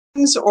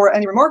or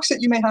any remarks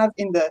that you may have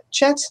in the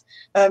chat.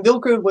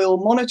 Wilke will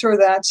monitor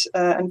that,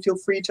 and feel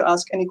free to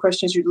ask any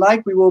questions you'd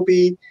like. We will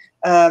be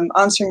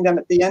answering them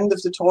at the end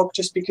of the talk,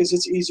 just because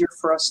it's easier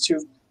for us to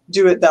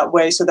do it that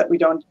way, so that we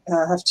don't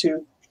have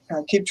to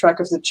keep track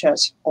of the chat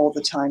all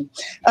the time.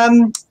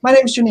 My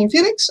name is Janine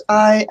Felix.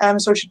 I am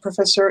Associate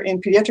Professor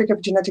in Pediatric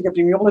Epigenetic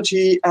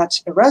Epidemiology at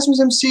Erasmus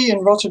MC in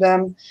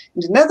Rotterdam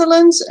in the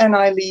Netherlands, and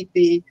I lead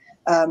the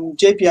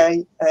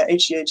JPI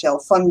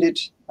HDHL funded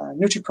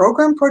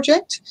NutriPROGRAM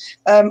project.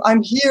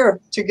 I'm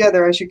here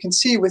together, as you can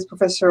see, with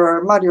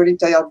Professor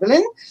Marjo-Riitta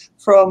Järvelin,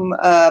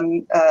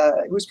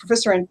 who's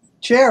Professor and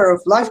Chair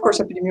of Life Course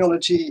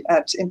Epidemiology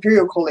at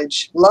Imperial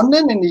College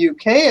London in the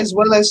UK, as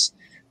well as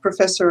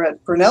Professor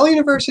at Brunel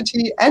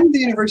University and the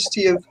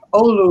University of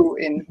Oulu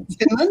in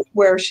Finland,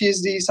 where she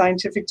is the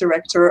Scientific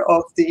Director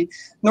of the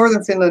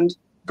Northern Finland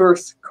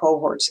birth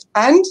cohorts.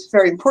 And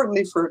very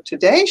importantly for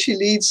today, she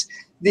leads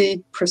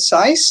the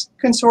PREcisE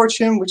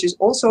consortium, which is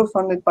also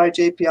funded by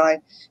JPI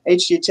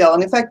HDHL.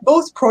 And in fact,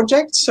 both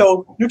projects,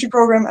 so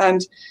NutriPROGRAM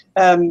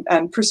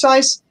and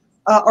PREcisE,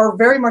 are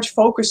very much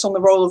focused on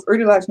the role of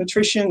early life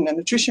nutrition and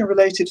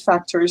nutrition-related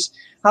factors,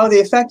 how they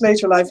affect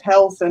later life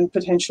health and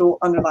potential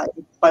underlying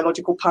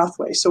biological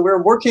pathways. So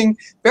we're working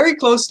very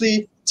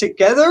closely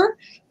together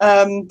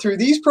through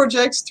these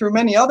projects, through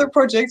many other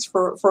projects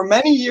for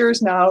many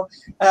years now,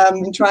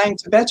 in trying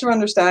to better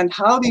understand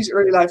how these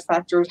early life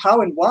factors,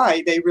 how and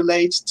why they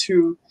relate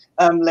to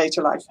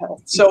later life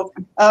health. So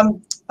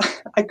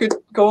I could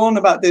go on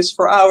about this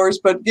for hours,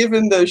 but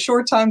given the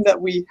short time that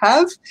we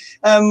have,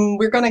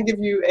 we're going to give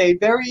you a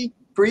very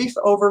brief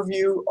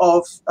overview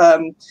of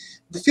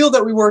the field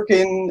that we work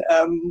in,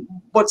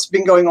 what's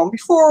been going on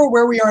before,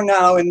 where we are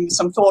now, and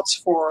some thoughts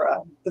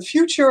for the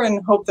future,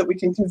 and hope that we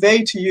can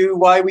convey to you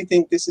why we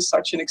think this is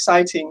such an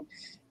exciting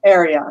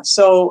area.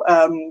 So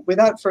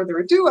without further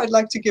ado, I'd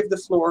like to give the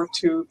floor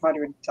to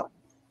Marjo-Riitta.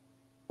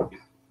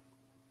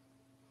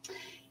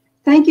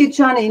 Thank you,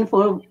 Janine,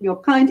 for your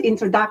kind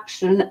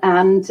introduction,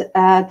 and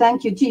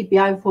thank you,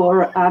 JPI,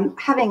 for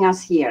having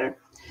us here.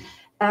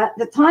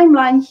 The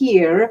timeline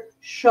here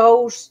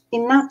shows,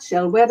 in a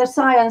nutshell, where the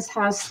science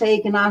has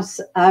taken us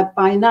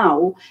by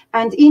now,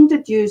 and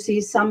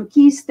introduces some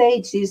key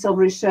stages of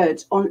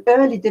research on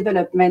early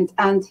development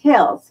and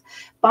health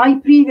by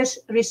previous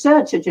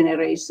researcher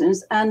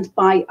generations and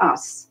by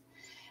us.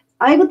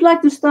 I would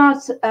like to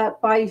start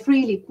by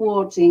freely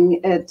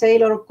quoting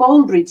Taylor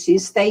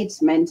Coleridge's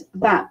statement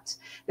that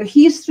the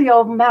history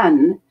of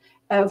man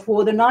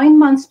for the 9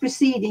 months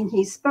preceding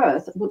his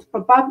birth would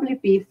probably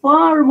be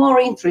far more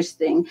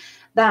interesting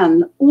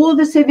than all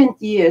the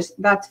 70 years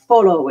that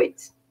follow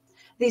it.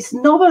 This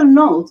novel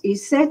note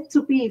is said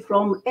to be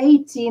from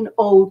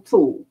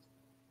 1802.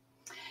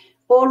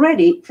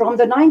 Already from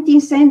the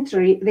 19th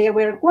century, there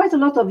were quite a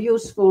lot of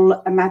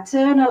useful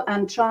maternal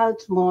and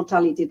child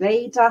mortality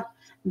data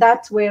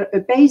that were a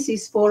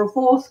basis for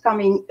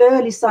forthcoming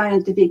early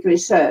scientific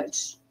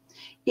research.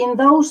 In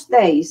those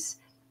days,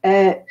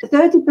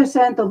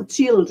 30% of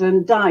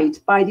children died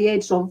by the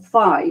age of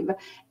 5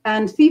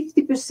 and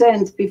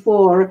 50%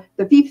 before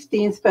the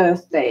 15th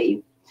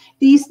birthday.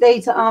 These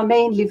data are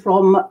mainly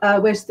from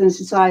Western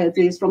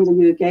societies, from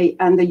the UK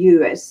and the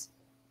US.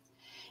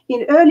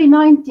 In early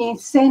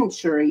 19th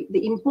century,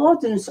 the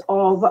importance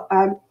of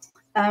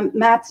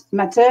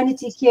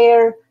maternity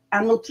care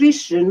and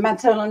nutrition,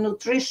 maternal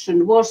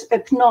nutrition, was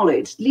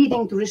acknowledged,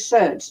 leading to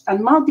research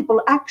and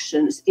multiple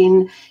actions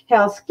in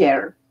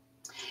healthcare.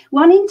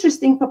 One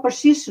interesting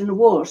proposition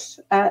was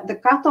the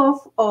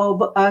cutoff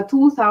of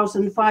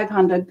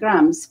 2,500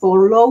 grams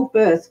for low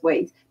birth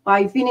weight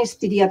by Finnish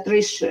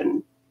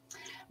pediatrician.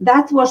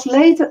 That was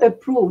later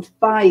approved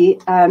by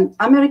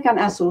American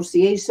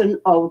Association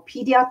of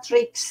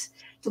Pediatrics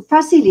to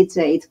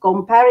facilitate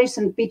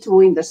comparison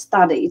between the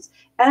studies,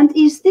 and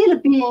is still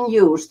being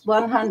used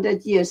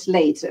 100 years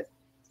later.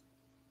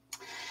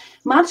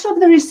 Much of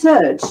the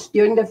research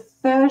during the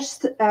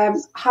first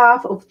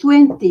half of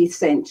 20th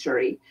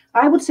century,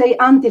 I would say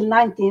until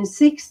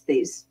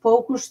 1960s,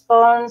 focused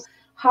on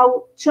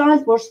how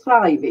child was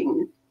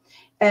thriving,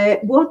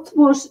 what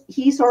was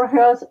his or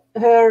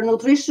her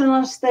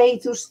nutritional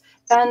status,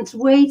 and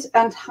weight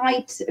and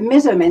height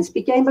measurements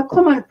became a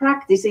common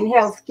practice in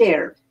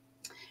healthcare.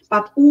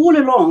 But all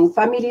along,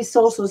 family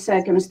social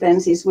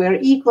circumstances were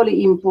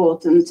equally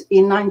important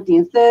in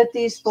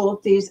 1930s,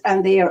 40s,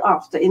 and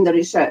thereafter in the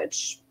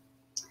research.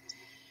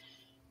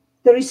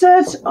 The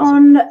research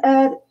on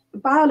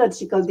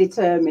biological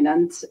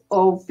determinants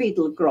of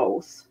fetal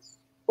growth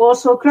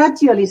also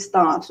gradually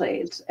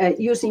started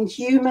using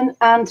human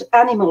and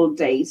animal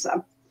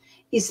data,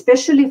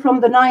 especially from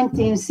the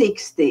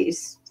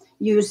 1960s,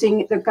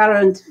 using the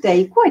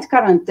quite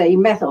current day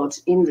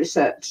methods in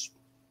research.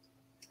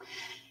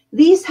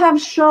 These have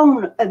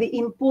shown the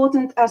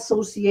important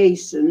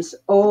associations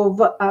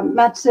of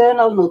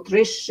maternal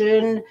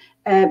nutrition,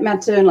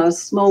 maternal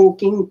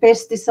smoking,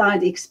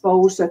 pesticide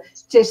exposure,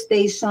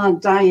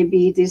 gestational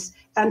diabetes,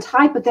 and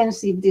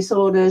hypertensive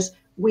disorders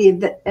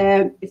with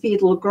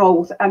fetal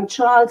growth and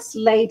child's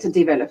later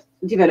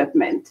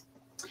development.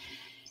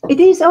 It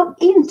is of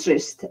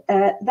interest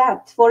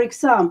that, for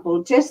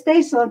example,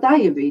 gestational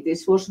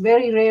diabetes was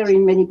very rare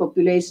in many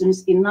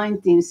populations in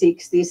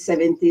 1960s,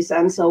 70s,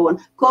 and so on,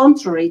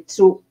 contrary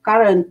to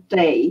current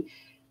day,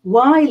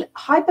 while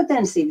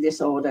hypertensive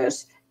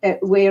disorders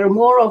were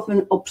more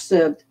often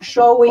observed,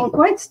 showing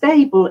quite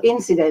stable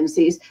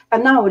incidences,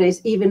 and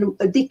nowadays even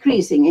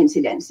decreasing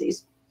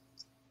incidences.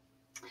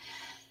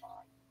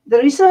 The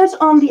research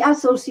on the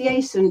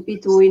association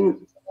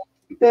between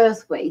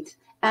birth weight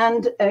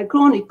and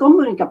chronic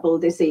communicable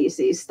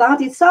diseases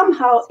started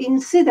somehow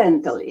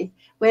incidentally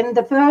when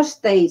the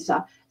first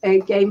data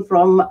came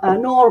from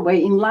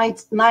Norway in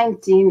late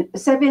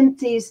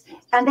 1970s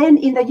and then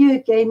in the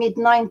UK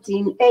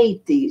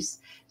mid-1980s,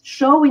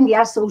 showing the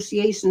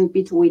association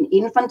between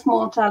infant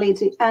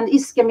mortality and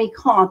ischemic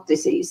heart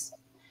disease.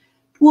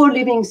 Poor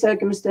living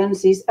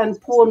circumstances and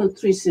poor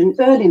nutrition,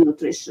 early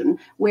nutrition,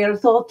 were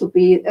thought to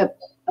be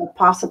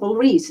possible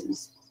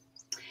reasons.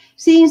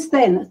 Since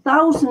then,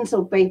 thousands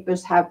of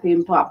papers have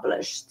been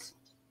published.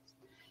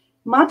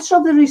 Much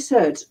of the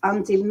research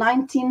until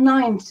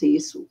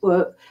 1990s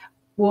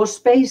was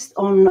based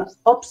on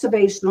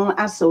observational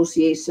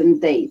association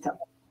data.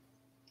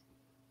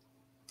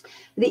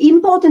 The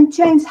important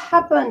change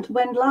happened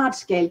when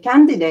large-scale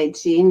candidate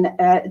gene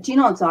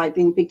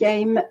genotyping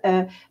became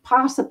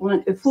possible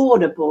and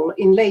affordable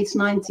in late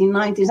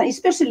 1990s,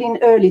 especially in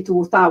early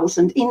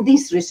 2000 in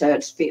this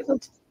research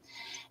field,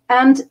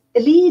 and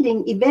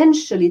leading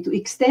eventually to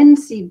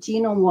extensive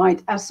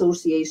genome-wide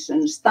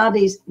association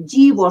studies,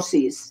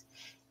 GWASs,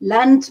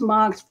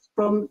 landmarked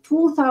from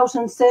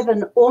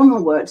 2007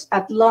 onwards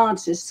at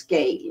larger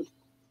scale.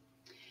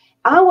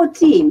 Our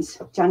teams,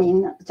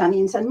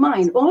 Janine's and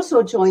mine,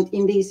 also joined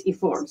in these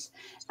efforts,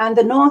 and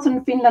the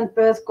Northern Finland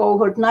birth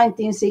cohort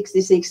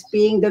 1966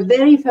 being the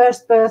very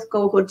first birth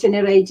cohort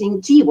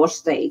generating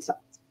GWAS data.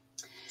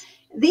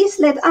 This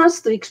led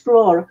us to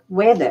explore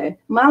whether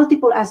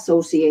multiple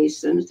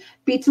associations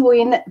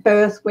between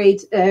birth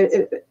weight,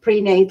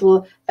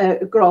 prenatal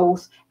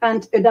growth,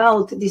 and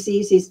adult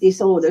diseases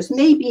disorders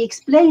may be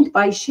explained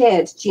by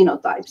shared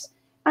genotypes,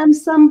 and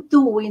some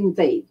do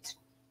indeed.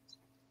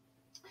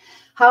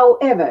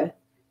 However,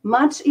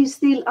 much is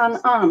still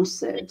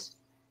unanswered,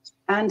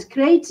 and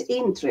great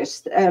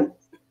interest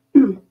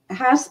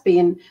has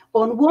been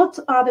on what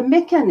are the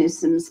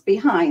mechanisms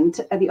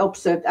behind the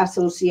observed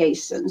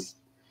associations.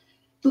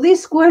 To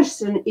this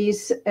question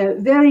is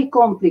very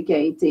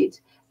complicated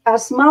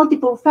as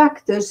multiple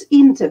factors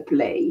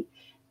interplay,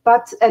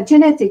 but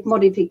genetic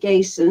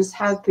modifications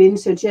have been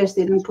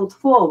suggested and put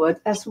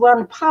forward as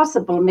one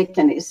possible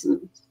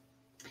mechanism.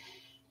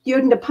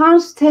 During the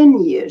past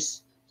 10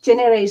 years,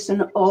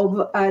 generation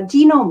of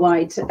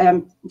genome-wide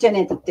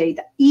genetic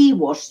data,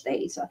 EWAS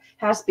data,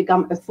 has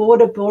become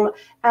affordable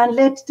and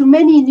led to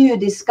many new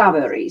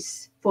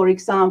discoveries, for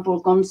example,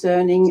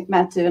 concerning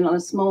maternal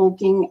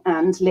smoking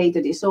and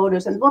later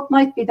disorders, and what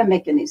might be the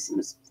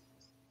mechanisms.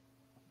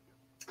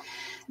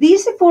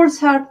 These efforts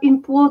have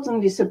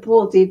importantly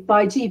supported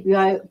by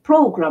JPI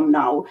program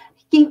now,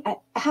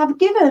 have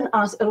given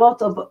us a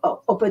lot of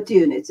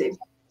opportunity.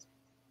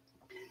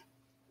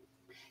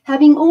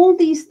 Having all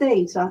these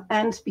data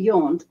and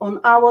beyond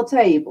on our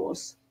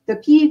tables, the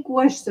key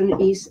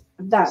question is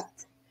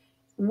that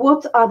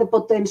what are the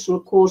potential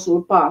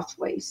causal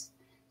pathways?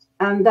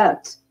 And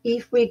that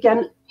if we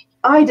can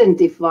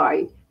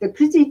identify the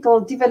critical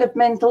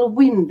developmental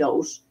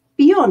windows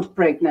beyond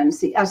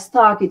pregnancy as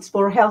targets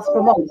for health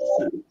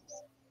promotion.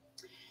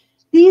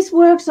 These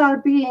works are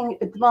being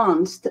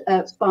advanced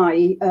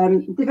by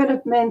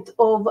development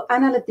of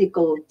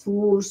analytical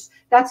tools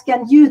that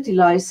can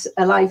utilize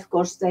life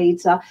course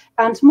data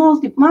and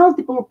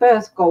multiple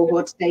birth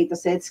cohort data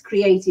sets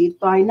created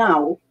by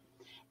now,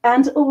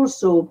 and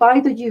also by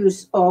the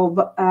use of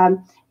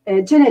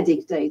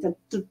genetic data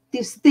to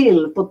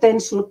distill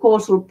potential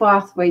causal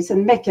pathways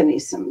and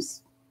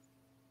mechanisms.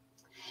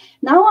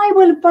 Now I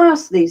will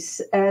pass this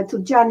to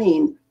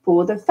Janine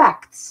for the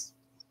facts.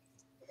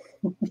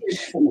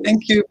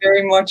 Thank you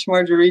very much,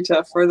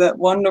 Marjo-Riitta, for that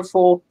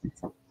wonderful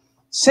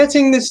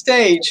setting the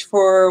stage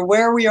for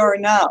where we are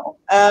now.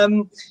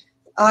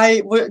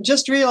 I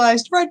just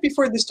realized right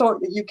before this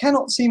talk that you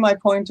cannot see my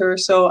pointer,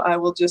 so I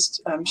will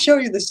just show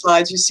you the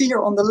slides. You see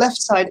here on the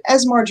left side,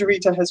 as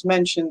Marjo-Riitta has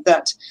mentioned,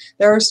 that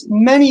there's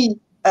many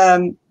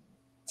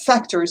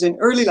factors in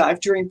early life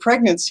during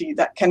pregnancy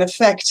that can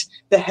affect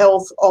the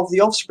health of the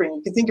offspring.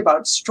 You can think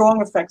about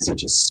strong effects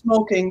such as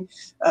smoking,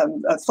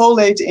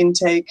 folate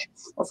intake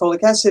or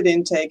folic acid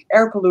intake,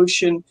 air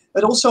pollution,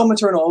 but also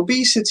maternal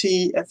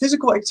obesity,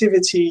 physical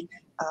activity,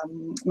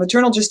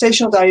 maternal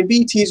gestational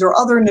diabetes, or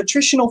other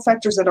nutritional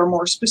factors that are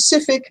more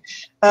specific.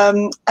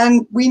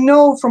 And we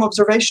know from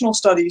observational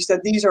studies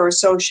that these are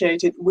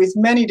associated with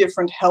many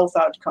different health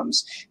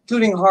outcomes,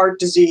 including heart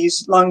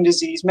disease, lung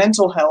disease,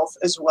 mental health,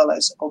 as well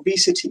as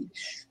obesity.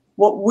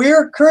 What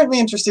we're currently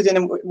interested in,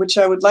 and which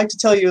I would like to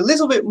tell you a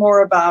little bit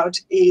more about,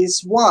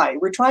 is why.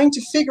 We're trying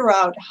to figure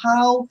out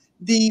how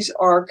these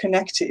are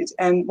connected.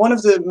 And one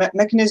of the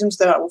mechanisms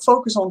that I will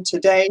focus on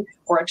today,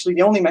 or actually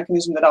the only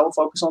mechanism that I will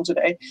focus on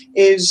today,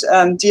 is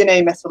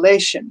DNA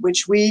methylation,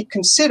 which we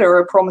consider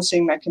a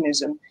promising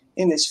mechanism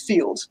in this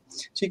field.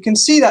 So you can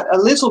see that a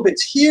little bit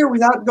here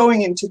without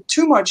going into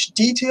too much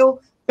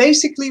detail.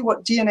 Basically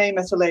what DNA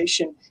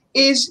methylation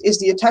is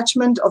the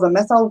attachment of a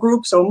methyl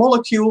group, so a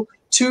molecule,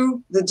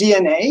 to the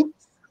DNA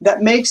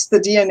that makes the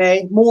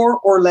DNA more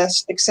or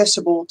less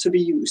accessible to be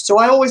used. So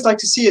I always like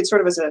to see it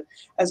sort of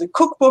as a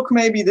cookbook.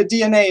 Maybe the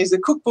DNA is the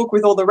cookbook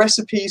with all the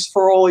recipes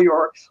for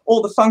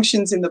all the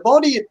functions in the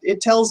body. It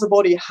tells the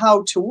body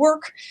how to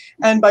work,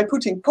 and by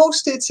putting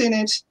post-its in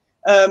it,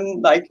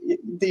 like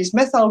these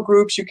methyl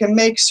groups, you can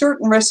make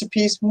certain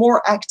recipes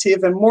more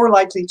active and more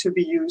likely to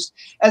be used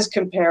as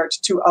compared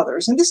to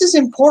others. And this is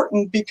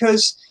important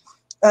because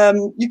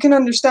you can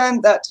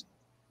understand that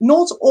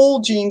not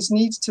all genes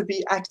need to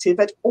be active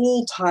at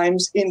all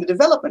times in the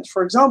development.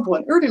 For example,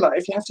 in early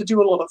life, you have to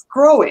do a lot of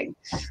growing.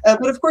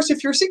 But of course,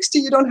 if you're 60,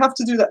 you don't have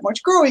to do that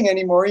much growing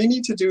anymore. You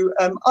need to do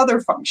other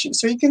functions.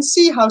 So you can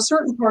see how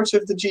certain parts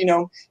of the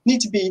genome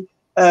need to be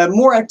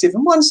more active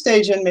in one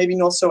stage and maybe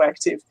not so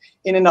active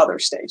in another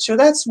stage. So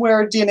that's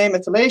where DNA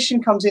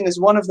methylation comes in as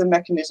one of the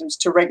mechanisms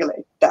to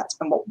regulate that.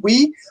 And what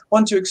we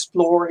want to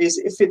explore is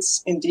if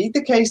it's indeed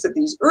the case that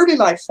these early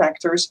life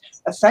factors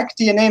affect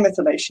DNA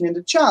methylation in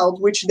the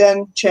child, which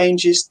then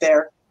changes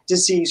their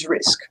disease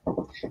risk.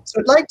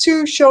 So I'd like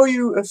to show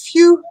you a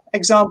few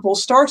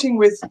examples, starting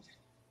with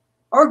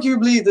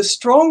arguably the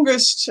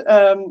strongest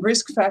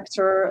risk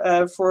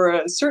factor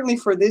certainly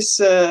for this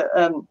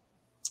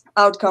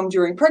outcome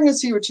during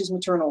pregnancy, which is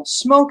maternal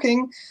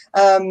smoking.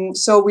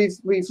 So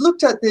we've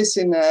looked at this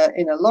in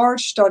a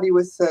large study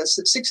with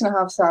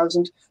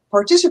 6,500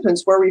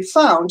 participants, where we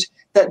found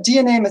that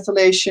DNA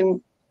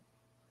methylation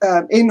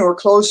in or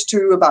close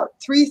to about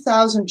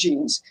 3,000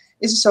 genes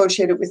is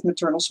associated with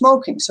maternal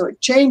smoking. So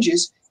it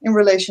changes in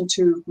relation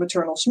to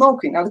maternal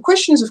smoking. Now the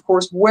question is, of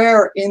course,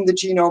 where in the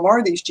genome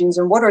are these genes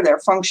and what are their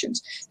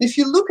functions? If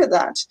you look at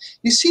that,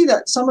 you see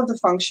that some of the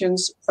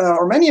functions,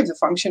 or many of the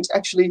functions,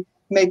 actually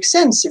make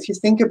sense if you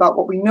think about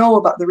what we know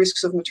about the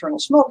risks of maternal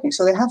smoking.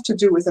 So they have to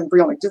do with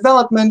embryonic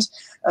development,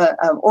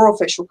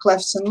 orofacial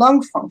clefts, and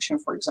lung function,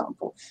 for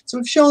example. So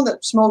we've shown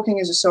that smoking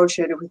is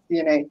associated with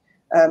DNA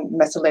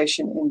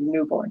methylation in the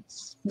newborn.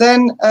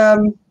 Then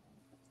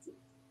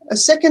a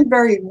second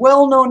very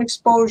well-known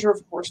exposure,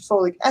 of course,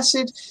 folic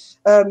acid,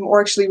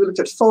 or actually we looked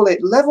at folate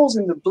levels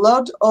in the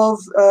blood of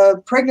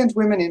pregnant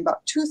women in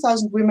about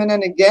 2,000 women.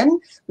 And again,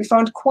 we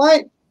found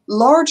quite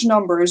large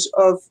numbers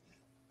of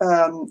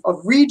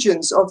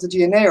regions of the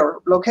DNA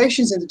or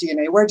locations in the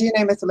DNA where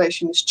DNA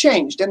methylation is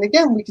changed. And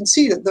again, we can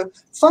see that the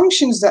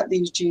functions that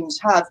these genes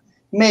have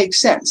make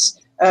sense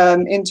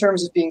in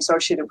terms of being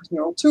associated with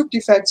neural tube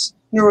defects,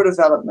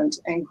 neurodevelopment,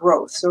 and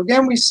growth. So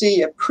again, we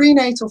see a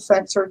prenatal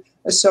factor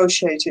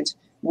associated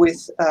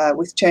with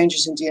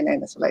changes in DNA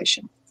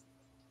methylation.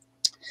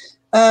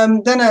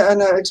 Then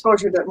an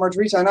exposure that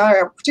Marjo-Riitta and I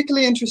are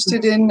particularly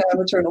interested in,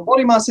 maternal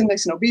body mass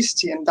index and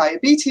obesity and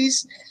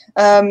diabetes.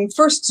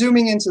 First,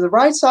 zooming into the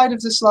right side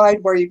of the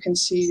slide, where you can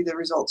see the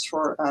results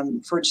for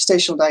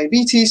gestational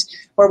diabetes,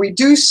 where we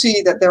do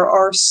see that there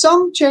are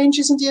some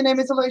changes in DNA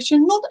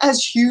methylation, not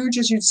as huge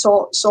as you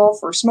saw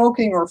for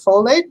smoking or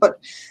folate, but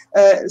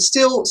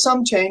still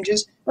some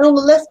changes. And on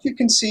the left, you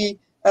can see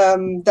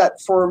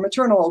that for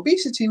maternal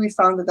obesity, we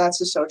found that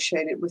that's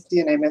associated with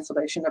DNA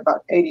methylation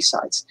about 80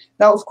 sites.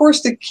 Now, of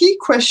course, the key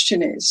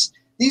question is,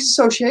 these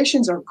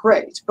associations are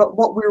great, but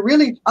what we're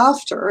really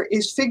after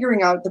is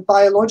figuring out the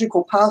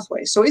biological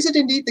pathway. So is it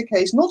indeed the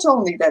case not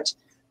only that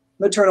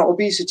maternal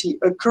obesity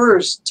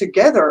occurs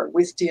together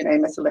with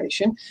DNA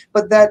methylation,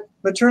 but that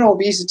maternal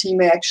obesity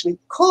may actually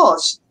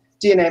cause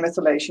DNA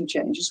methylation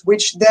changes,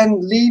 which then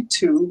lead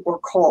to or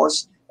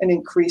cause an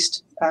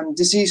increased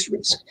disease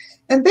risk?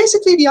 And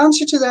basically the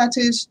answer to that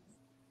is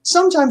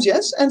sometimes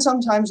yes and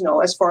sometimes no,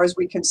 as far as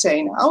we can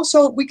say now.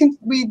 So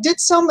we did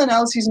some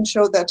analyses and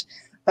showed that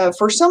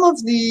for some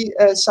of the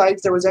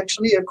sites there was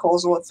actually a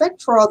causal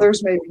effect, for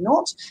others maybe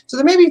not. So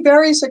there may be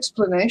various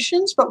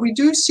explanations, but we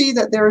do see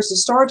that there is the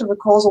start of a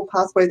causal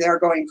pathway there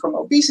going from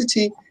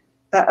obesity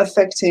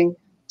affecting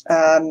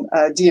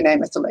DNA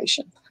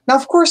methylation. Now,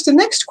 of course, the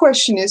next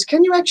question is,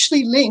 can you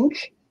actually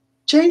link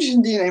changes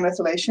in DNA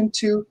methylation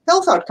to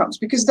health outcomes?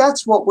 Because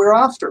that's what we're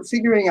after,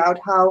 figuring out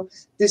how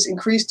this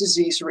increased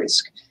disease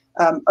risk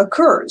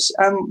occurs.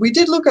 We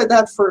did look at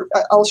that for,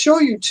 I'll show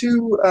you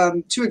two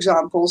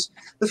examples.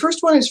 The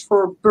first one is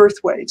for birth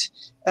weight,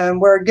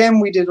 where again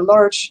we did a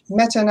large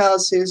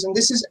meta-analysis, and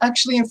this is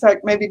actually, in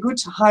fact, maybe good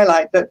to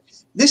highlight that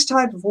this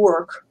type of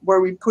work, where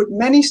we put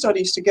many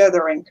studies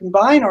together and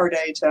combine our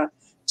data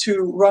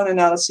to run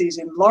analyses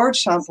in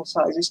large sample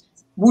sizes,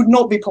 would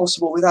not be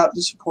possible without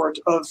the support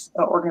of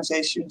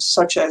organizations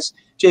such as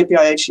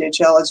JPI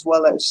HDHL, as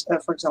well as,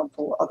 for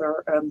example,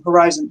 other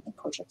Horizon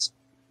projects.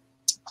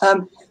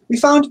 We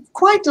found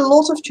quite a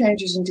lot of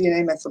changes in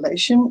DNA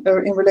methylation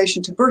in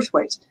relation to birth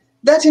weight.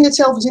 that in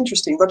itself is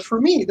interesting. But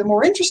for me, the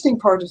more interesting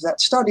part of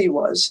that study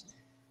was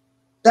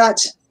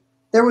that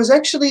there was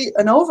actually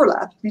an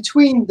overlap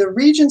between the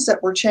regions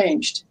that were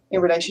changed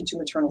in relation to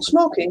maternal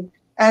smoking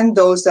and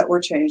those that were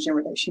changed in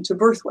relation to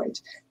birth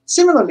weight.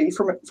 Similarly,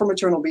 for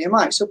maternal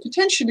BMI. So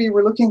potentially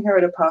we're looking here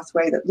at a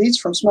pathway that leads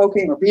from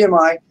smoking or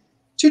BMI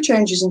to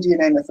changes in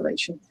DNA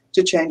methylation,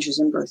 to changes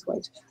in birth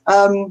weight.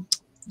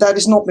 That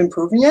has not been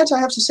proven yet, I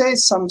have to say.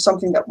 It's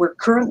something that we're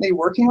currently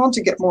working on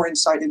to get more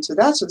insight into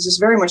that. So this is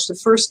very much the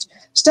first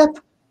step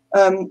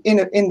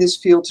in this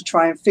field to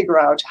try and figure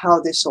out how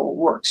this all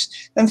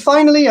works. And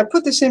finally, I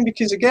put this in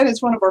because, again,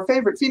 it's one of our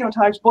favorite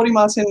phenotypes, body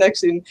mass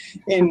index in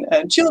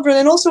children,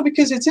 and also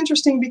because it's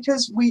interesting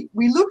because we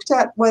looked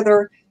at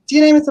whether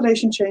DNA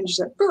methylation changes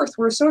at birth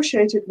were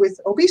associated with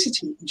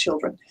obesity in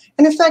children.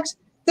 And in fact,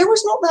 there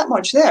was not that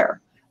much there.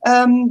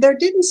 There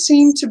didn't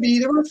seem to be,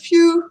 there were a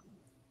few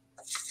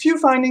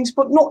findings,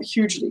 but not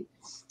hugely.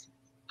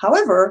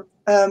 However,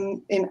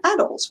 in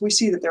adults, we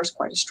see that there's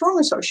quite a strong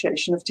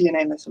association of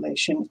DNA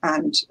methylation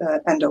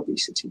and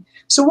obesity.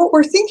 So what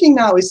we're thinking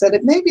now is that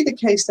it may be the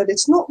case that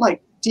it's not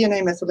like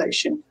DNA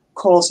methylation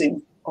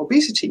causing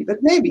obesity, but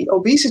maybe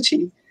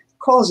obesity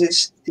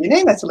causes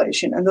DNA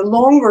methylation. And the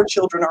longer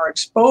children are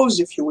exposed,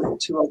 if you will,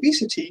 to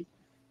obesity,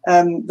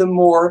 the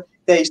more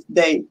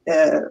they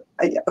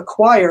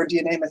acquire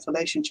DNA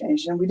methylation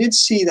changes. And we did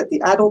see that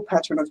the adult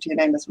pattern of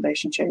DNA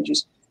methylation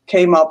changes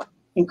came up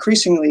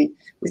increasingly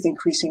with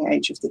increasing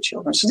age of the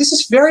children. So this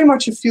is very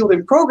much a field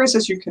in progress,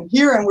 as you can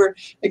hear, and we're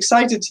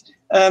excited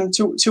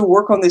to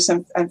work on this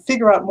and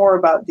figure out more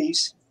about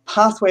these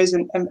pathways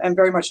and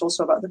very much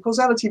also about the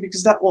causality,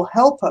 because that will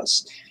help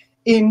us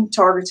in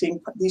targeting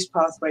these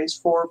pathways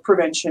for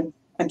prevention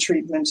and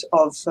treatment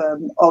of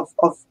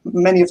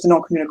many of the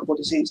non-communicable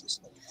diseases.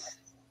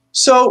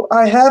 So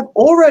I have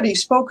already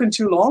spoken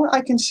too long,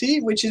 I can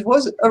see, which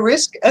was a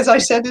risk, as I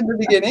said in the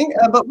beginning,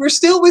 but we're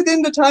still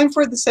within the time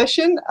for the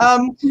session.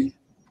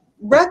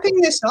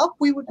 Wrapping this up,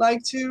 we would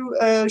like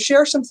to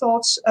share some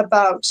thoughts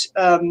about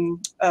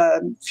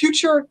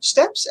future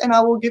steps, and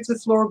I will give the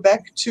floor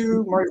back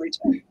to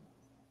Marjo-Riitta.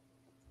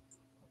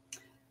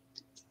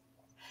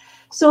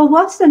 So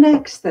what's the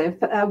next step?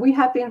 We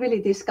have been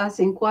really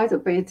discussing quite a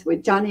bit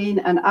with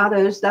Janine and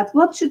others that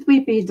what should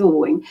we be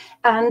doing?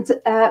 And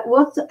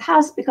what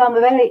has become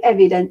very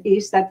evident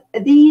is that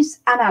these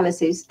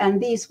analyses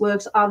and these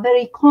works are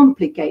very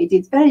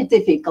complicated, very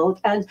difficult,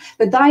 and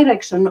the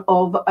direction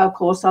of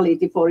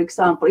causality, for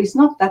example, is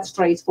not that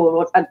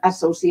straightforward an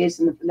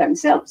association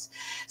themselves.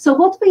 So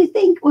what we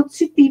think, what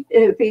should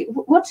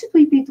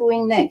we be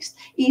doing next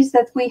is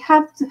that we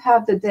have to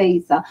have the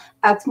data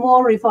at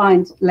more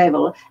refined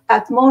level,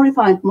 at more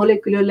refined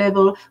molecular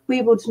level.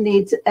 We would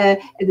need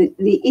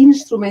the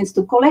instruments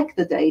to collect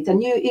the data,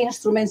 new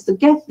instruments to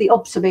get the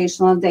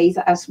observational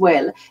data as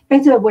well,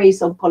 better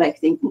ways of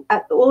collecting,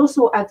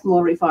 also at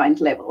more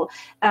refined level,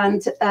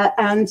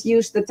 and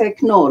use the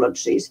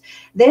technologies.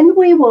 Then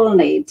we will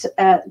need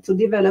to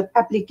develop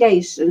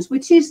applications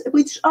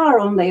which are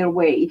on their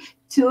way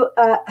to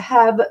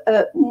have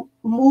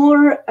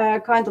more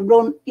kind of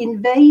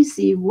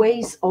non-invasive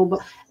ways of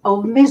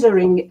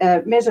measuring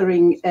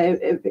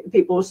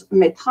people's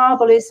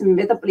metabolism,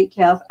 metabolic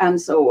health, and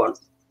so on.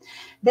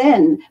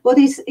 Then what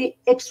is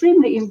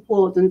extremely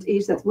important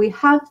is that we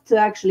have to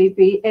actually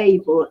be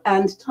able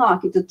and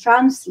target to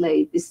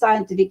translate the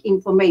scientific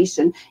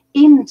information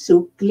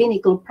into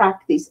clinical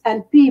practice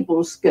and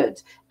people's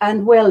good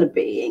and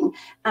well-being,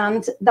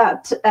 and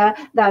that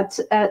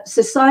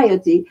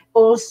society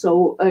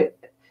also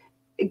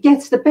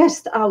gets the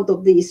best out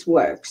of these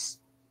works.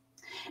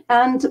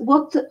 And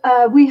what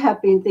we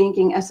have been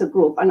thinking as a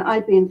group, and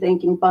I've been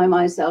thinking by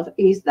myself,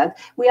 is that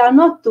we are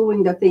not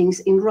doing the things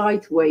in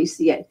right ways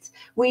yet.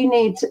 We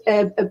need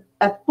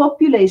at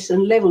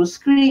population level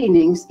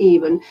screenings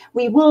even,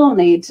 we will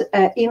need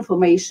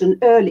information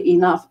early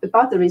enough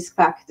about the risk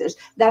factors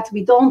that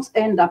we don't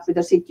end up with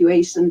a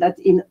situation that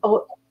in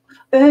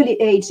early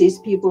ages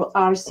people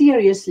are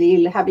seriously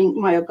ill, having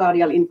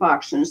myocardial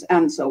infarctions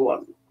and so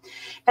on.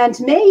 And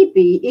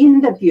maybe in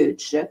the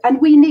future,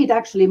 and we need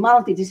actually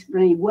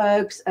multidisciplinary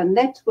works and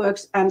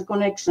networks and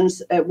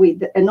connections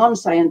with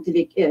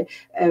non-scientific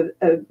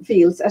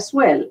fields as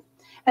well.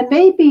 And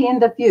maybe in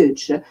the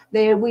future,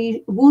 there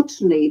we would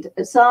need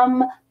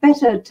some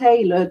better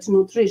tailored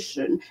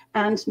nutrition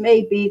and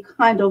maybe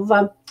kind of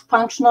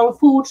functional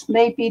foods,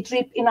 maybe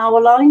drip in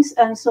our lines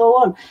and so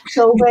on,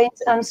 so weight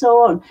and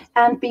so on,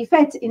 and be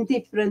fed in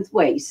different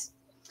ways.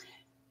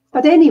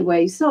 But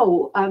anyway,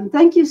 so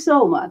thank you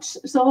so much.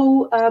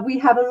 So we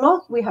have a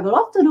lot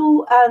to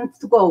do and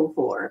to go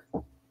for.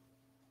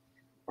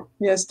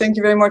 Yes, thank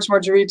you very much,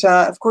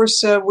 Marjo-Riitta. Of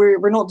course,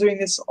 we're not doing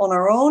this on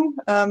our own.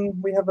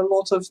 We have a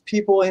lot of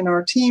people in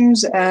our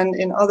teams and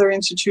in other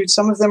institutes.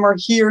 Some of them are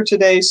here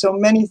today. So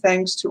many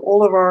thanks to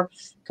all of our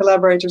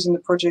collaborators in the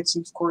projects,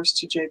 and of course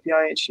to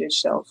JPI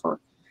HDHL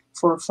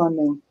for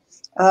funding.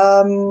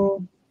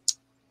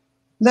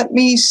 Let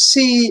me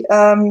see,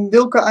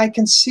 Wilke, I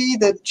can see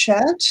the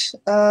chat.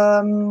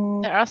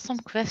 There are some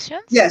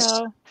questions. Yes.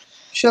 So,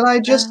 shall I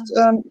just,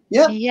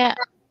 yeah. Yeah.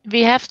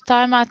 We have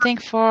time, I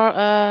think, for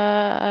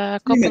a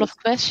couple of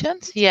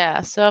questions.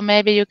 Yeah, so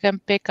maybe you can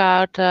pick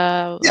out 2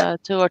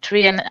 or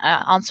 3 and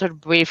answer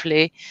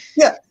briefly.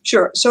 Yeah,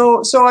 sure.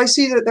 So I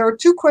see that there are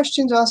 2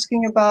 questions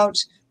asking about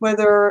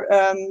whether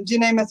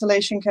DNA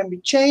methylation can be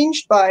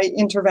changed by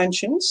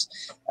interventions.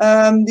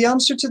 The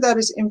answer to that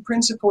is in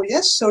principle,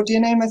 yes. So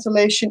DNA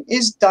methylation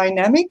is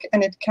dynamic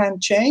and it can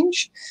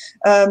change.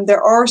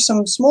 There are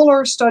some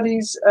smaller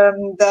studies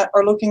that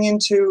are looking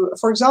into,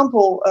 for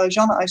example,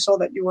 Jana, I saw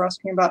that you were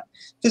asking about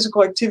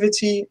physical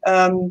activity.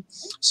 There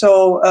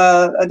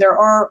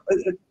are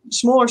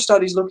smaller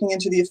studies looking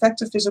into the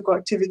effect of physical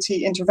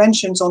activity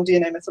interventions on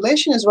DNA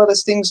methylation, as well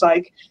as things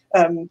like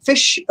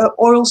fish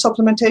oil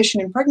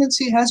supplementation in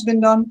pregnancy has been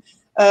done.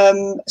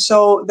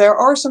 So there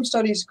are some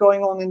studies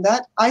going on in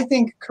that. I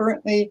think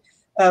currently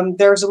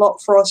there's a lot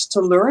for us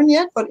to learn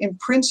yet, but in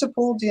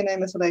principle, DNA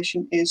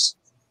methylation is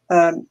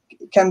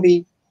can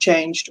be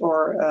changed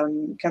or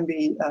can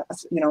be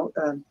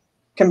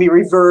can be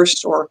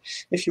reversed, or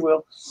if you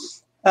will.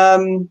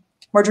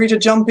 Marjo-Riitta,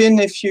 jump in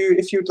if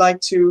you'd like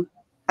to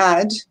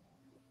add.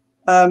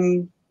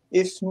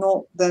 If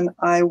not, then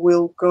I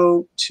will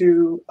go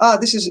to,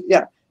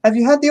 have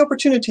you had the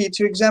opportunity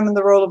to examine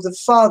the role of the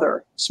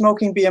father,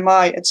 smoking,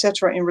 BMI,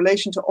 etc., in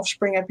relation to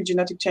offspring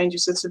epigenetic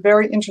changes? That's a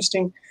very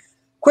interesting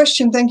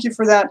question. Thank you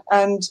for that.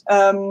 And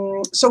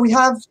so we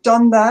have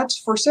done that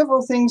for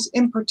several things.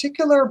 In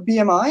particular,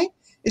 BMI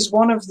is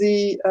one of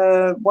the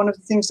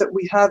things that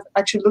we have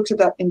actually looked at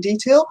that in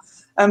detail,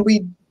 and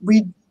we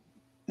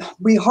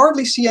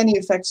hardly see any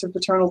effects of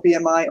paternal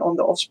BMI on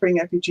the offspring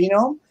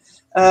epigenome.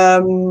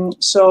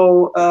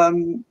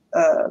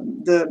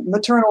 The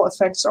maternal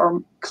effects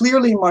are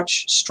clearly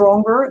much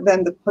stronger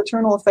than the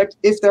paternal effect,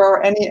 if there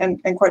are any,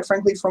 and quite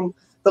frankly, from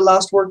the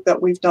last work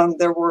that we've done,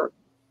 there were,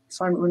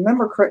 if I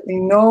remember correctly,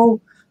 no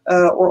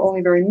or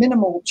only very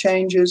minimal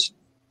changes.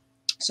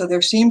 So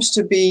there seems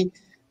to be,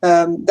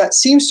 that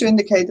seems to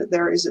indicate that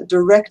there is a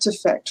direct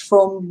effect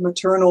from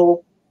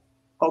maternal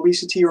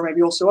obesity, or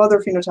maybe also other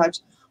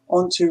phenotypes,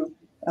 onto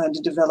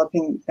the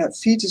developing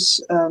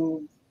fetus,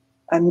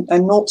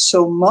 and not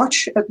so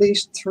much, at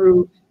least,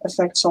 through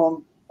effects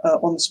on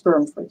the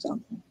sperm, for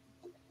example.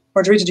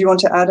 Marjo-Riitta, do you want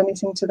to add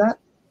anything to that?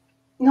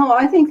 No,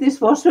 I think this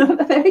was a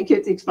very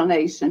good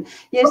explanation.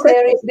 Yes,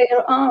 okay.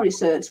 There are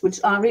research which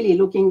are really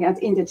looking at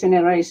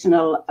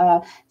intergenerational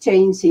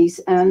changes,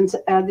 and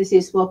this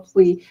is what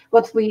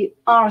we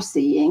are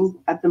seeing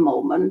at the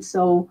moment.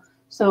 So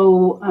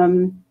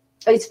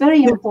it's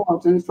very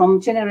important from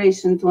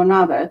generation to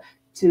another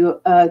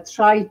to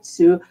try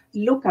to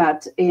look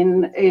at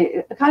in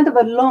a kind of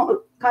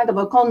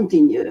a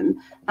continuum,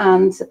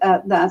 and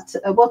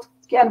what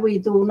can we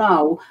do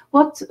now?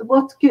 What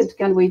good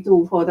can we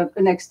do for the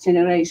next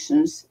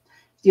generations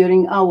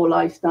during our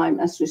lifetime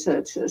as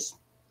researchers?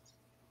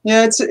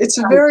 Yeah, it's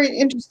a very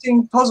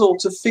interesting puzzle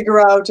to figure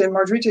out. And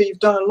Marjo-Riitta, you've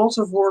done a lot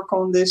of work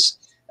on this,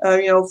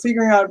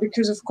 figuring out,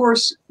 because of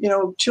course,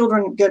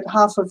 children get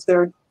half of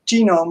their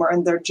genome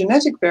and their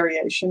genetic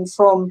variation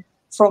from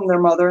their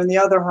mother and the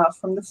other half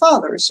from the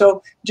father.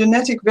 So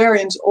genetic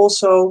variants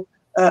also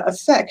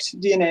affect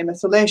DNA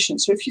methylation.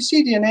 So if you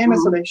see DNA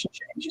methylation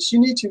changes, you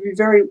need to be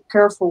very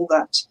careful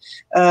that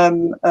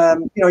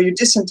you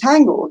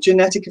disentangle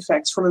genetic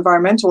effects from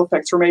environmental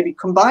effects, or maybe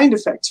combined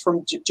effects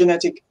from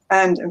genetic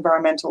and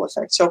environmental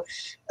effects. So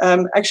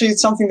actually,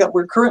 it's something that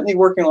we're currently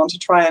working on to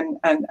try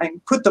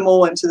and put them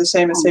all into the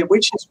same and say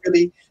which is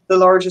really the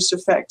largest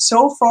effect.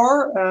 So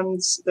far,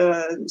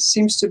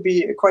 seems to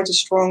be quite a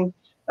strong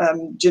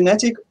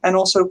genetic and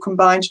also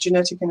combined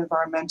genetic and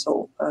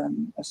environmental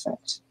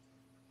effect.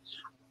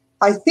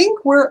 I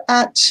think we're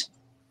at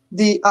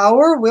the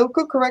hour.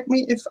 Wilco, correct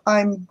me if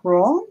I'm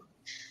wrong.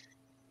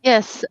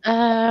 Yes,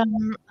 I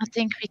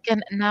think we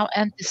can now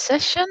end the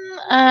session.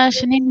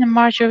 Janine and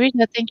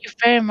Marjo-Riitta, thank you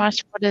very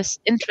much for this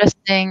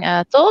interesting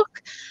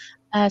talk.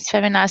 It's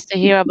very nice to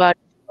hear about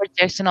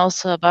projects and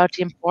also about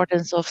the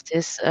importance of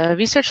this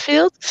research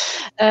field.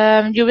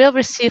 You will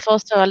receive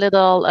also a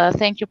little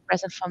thank you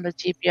present from the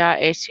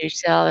JPI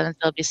HDHL, and it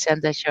will be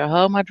sent at your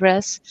home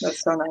address.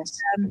 That's so nice.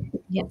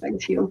 Yeah,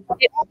 thank you.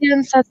 The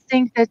audience, I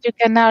think that you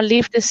can now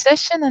leave the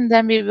session, and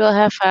then we will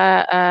have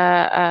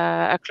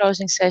a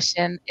closing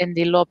session in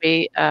the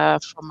lobby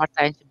for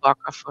Martijn de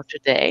Bakker for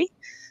today.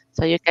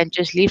 So you can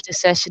just leave the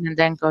session and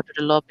then go to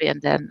the lobby,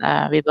 and then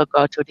we will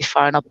go to the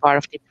final part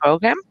of the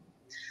program.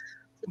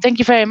 So thank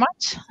you very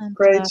much. And,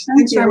 great.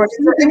 Thanks very much.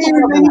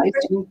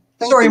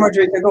 Sorry,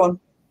 Marjo-Riitta, go on.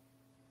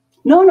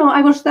 No,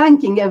 I was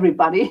thanking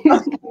everybody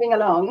coming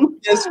along.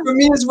 Yes, for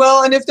me as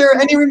well. And if there are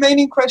any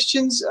remaining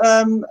questions,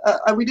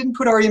 we didn't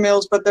put our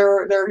emails, but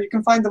there you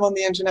can find them on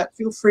the internet.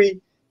 Feel free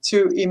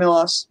to email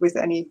us with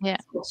any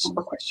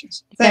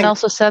questions. You can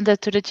also send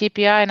it to the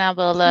JPI, and I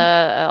will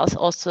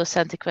also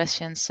send the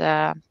questions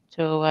to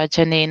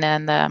Janine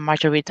and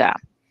Marjo-Riitta.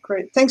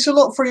 Great. Thanks a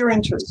lot for your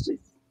interest.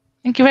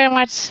 Thank you very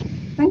much.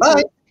 Thank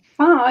you.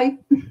 Bye.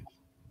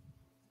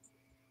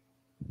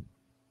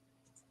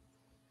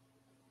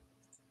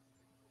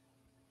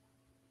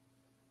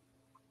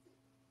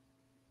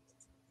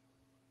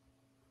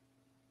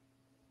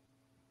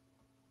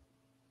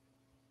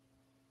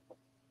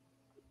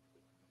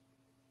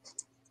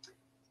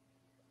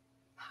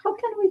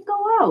 go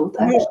out,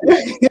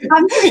 actually.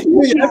 I'm just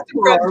You have to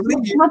press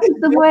leave. what is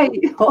the way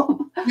of...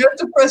 You have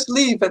to press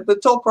leave at the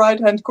top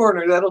right-hand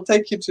corner. That'll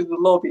take you to the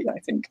lobby, I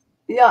think.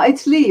 Yeah,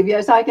 it's leave.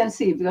 Yes, I can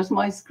see, because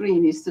my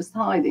screen is just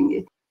hiding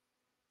it.